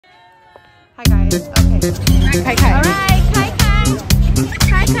Hi guys. Okay. Kai Kai. All right, Kai Kai.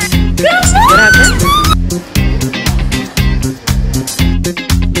 Kai Kai. What happened?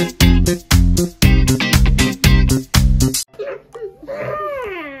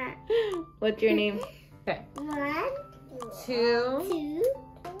 What's your name? Okay. 1, 2,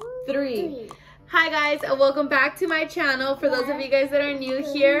 3. Hi guys, and welcome back to my channel. For those of you guys that are new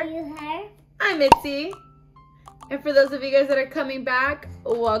here, I'm Mitzi. And for those of you guys that are coming back,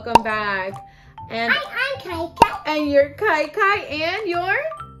 welcome back. And I'm Kai Kai. And you're Kai Kai, and you're?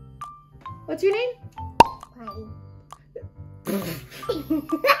 What's your name?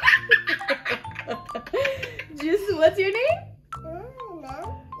 Just what's your name?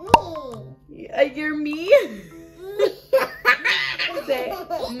 You're me? Say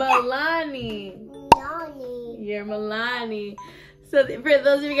Milani. You're Milani. So for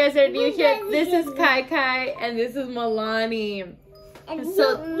those of you guys that are new here, this is Kai Kai and this is Milani. And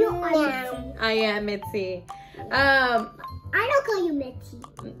so you are. I am Mitzi. I don't call you Mitzi.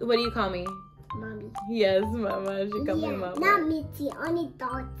 What do you call me? Mommy. Yes, Mama. She calls me Mama. Not Mitzi, only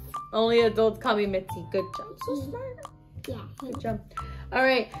adults. Only adults call me Mitzi. Good job. So smart. Yeah. Good job. All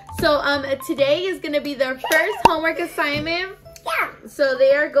right. So today is gonna be their first homework assignment. Yeah. So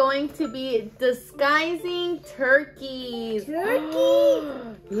they are going to be disguising turkeys. Turkey.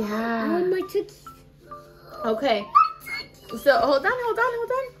 Yeah. Oh, my turkeys. Okay. So hold on.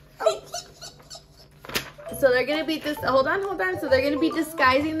 So they're gonna be hold on. So they're gonna be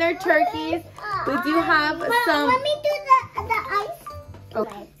disguising their turkeys. We do have some. Let me do the ice.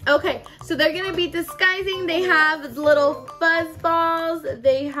 Okay, so they're gonna be disguising. They have little fuzz balls.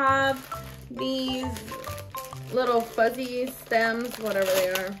 They have these little fuzzy stems, whatever they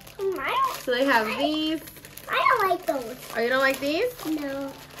are. So they have these. I don't like those. Oh, you don't like these? No.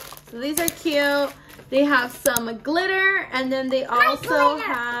 So these are cute. They have some glitter, and then they also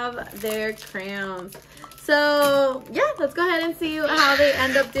have their crayons. So yeah, let's go ahead and see how they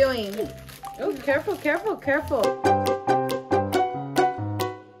end up doing. Oh, careful, careful, careful.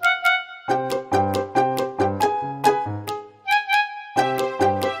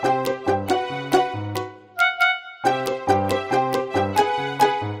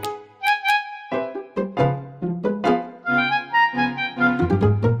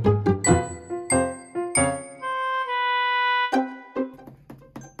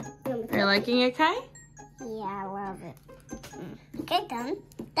 You're liking it, Kai? Yeah, I love it. Okay, done.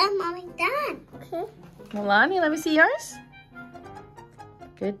 Done, Mommy, done. Okay. Milani, let me see yours.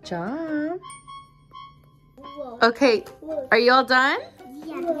 Good job. Whoa. Okay, are you all done?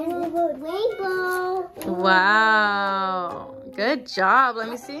 Yeah, rainbow. Wow. Good job. Let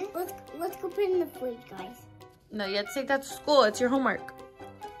me see. Let's go put it in the fridge, guys. No, you have to take that to school. It's your homework.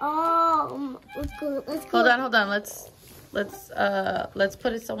 Oh, let's go. Hold on. Let's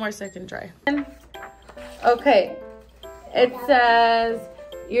put it somewhere so it can dry. Okay. It says,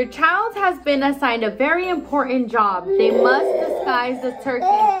 your child has been assigned a very important job. They must disguise the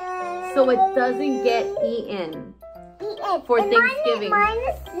turkey so it doesn't get eaten for Thanksgiving.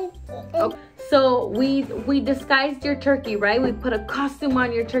 Okay. So we disguised your turkey, right? We put a costume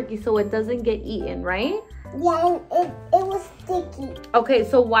on your turkey so it doesn't get eaten, right? Yeah, it was sticky. Okay,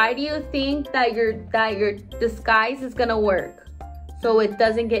 so why do you think that your disguise is gonna work so it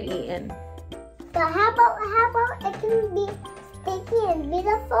doesn't get eaten? But how about it can be sticky and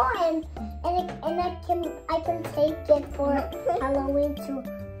beautiful and I can take it for Halloween to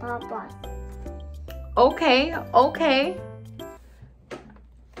Papa. Okay.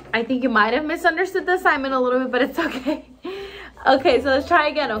 I think you might have misunderstood the assignment a little bit, but it's okay. Okay, so let's try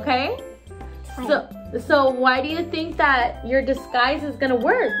again, okay? So why do you think that your disguise is gonna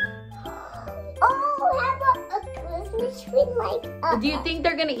work? Oh, how about a Christmas tree like Do you think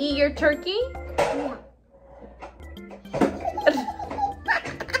they're gonna eat your turkey? Yeah.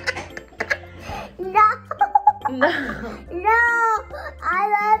 No,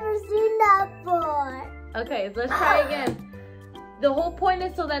 I've never seen that before. Okay, so let's try again. The whole point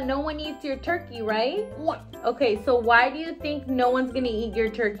is so that no one eats your turkey, right? Yeah. Okay, so why do you think no one's gonna eat your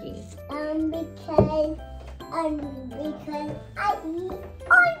turkey? Because I eat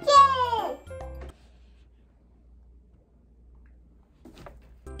oranges.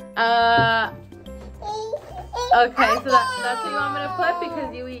 Okay, so that's what you want me to put because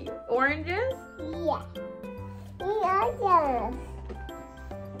you eat oranges? Yeah. Eat oranges.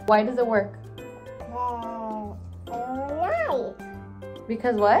 Why does it work? Nice.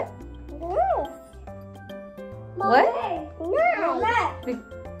 Because what? Nice. What? Nice.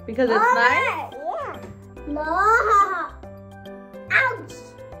 Because it's nice? Yeah. No. Ouch.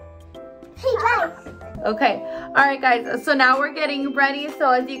 Hey guys. Okay. Alright guys, so now we're getting ready.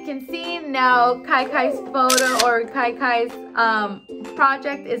 So as you can see, now Kai's photo or Kai's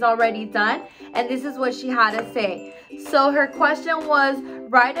project is already done. And this is what she had to say. So her question was,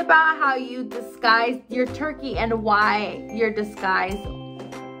 write about how you disguised your turkey and why your disguise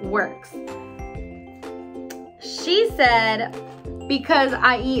works. She said, because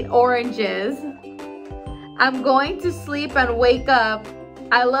I eat oranges. I'm going to sleep and wake up.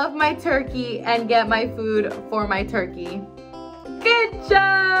 I love my turkey and get my food for my turkey. Good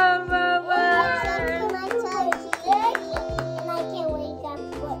job, Mama! And I can wake up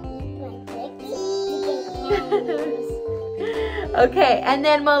and eat my turkey. Okay, and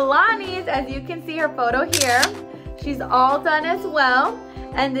then Milani's, as you can see her photo here, she's all done as well.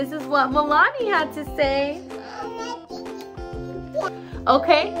 And this is what Milani had to say.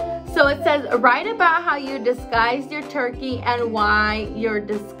 Okay. So it says, write about how you disguised your turkey and why your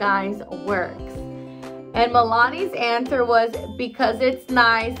disguise works. And Milani's answer was, because it's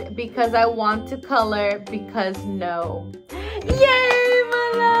nice, because I want to color, because no. Yay,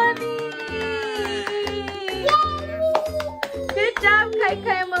 Milani! Yay! Good job, Kai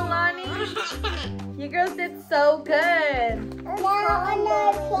and Milani. You girls did so good.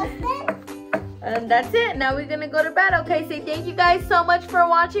 And that's it. Now we're gonna go to bed. Okay, say thank you guys so much for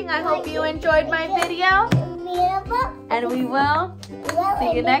watching. I hope you enjoyed my video. And we will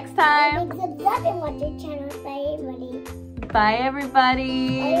see you next time. Bye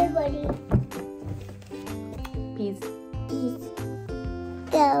everybody. Peace.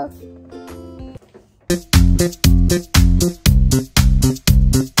 Go.